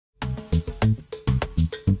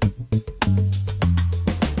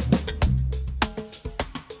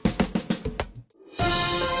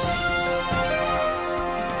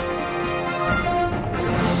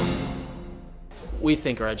We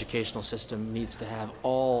think our educational system needs to have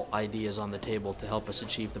all ideas on the table to help us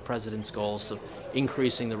achieve the President's goals of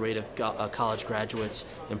increasing the rate of college graduates,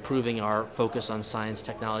 improving our focus on science,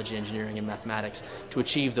 technology, engineering, and mathematics. To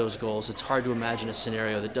achieve those goals, it's hard to imagine a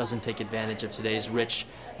scenario that doesn't take advantage of today's rich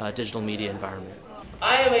digital media environment.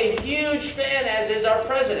 I am a huge fan, as is our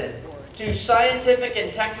President, to scientific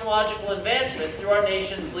and technological advancement through our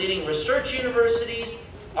nation's leading research universities,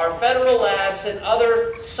 our federal labs, and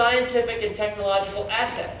other scientific and technological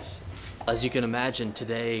assets. As you can imagine,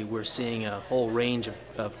 today we're seeing a whole range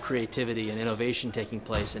of creativity and innovation taking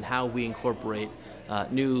place in how we incorporate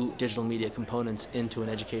new digital media components into an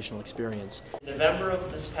educational experience. In November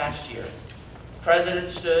of this past year, the President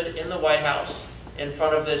stood in the White House in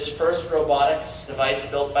front of this first robotics device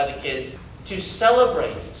built by the kids to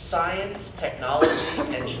celebrate science,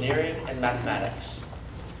 technology, engineering, and mathematics.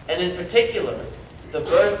 And in particular, the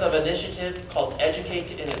birth of an initiative called Educate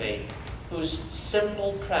to Innovate, whose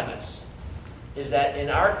simple premise is that in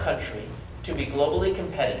our country, to be globally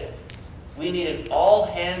competitive, we need an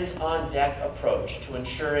all-hands-on-deck approach to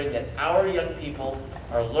ensuring that our young people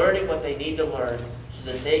are learning what they need to learn so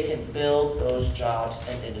that they can build those jobs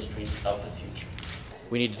and industries of the future.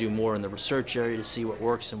 We need to do more in the research area to see what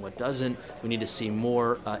works and what doesn't. We need to see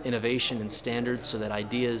more innovation and standards so that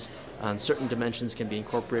ideas on certain dimensions can be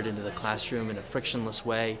incorporated into the classroom in a frictionless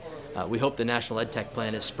way. We hope the National EdTech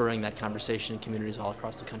Plan is spurring that conversation in communities all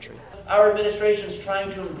across the country. Our administration is trying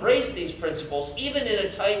to embrace these principles even in a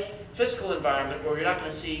tight fiscal environment where you're not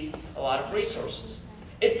going to see a lot of resources.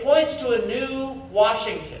 It points to a new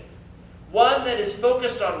Washington, one that is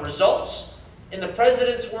focused on results. In the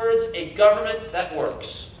President's words, a government that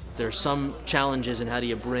works. There's some challenges in how do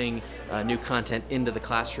you bring new content into the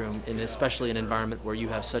classroom, and especially in an environment where you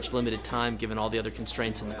have such limited time given all the other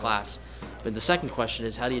constraints in the class. But the second question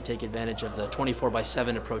is, how do you take advantage of the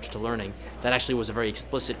 24/7 approach to learning? That actually was a very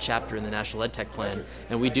explicit chapter in the National EdTech Plan,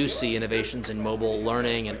 and we do see innovations in mobile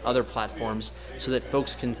learning and other platforms so that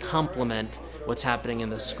folks can complement what's happening in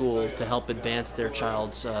the school to help advance their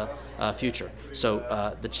child's future.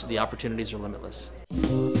 So the opportunities are limitless.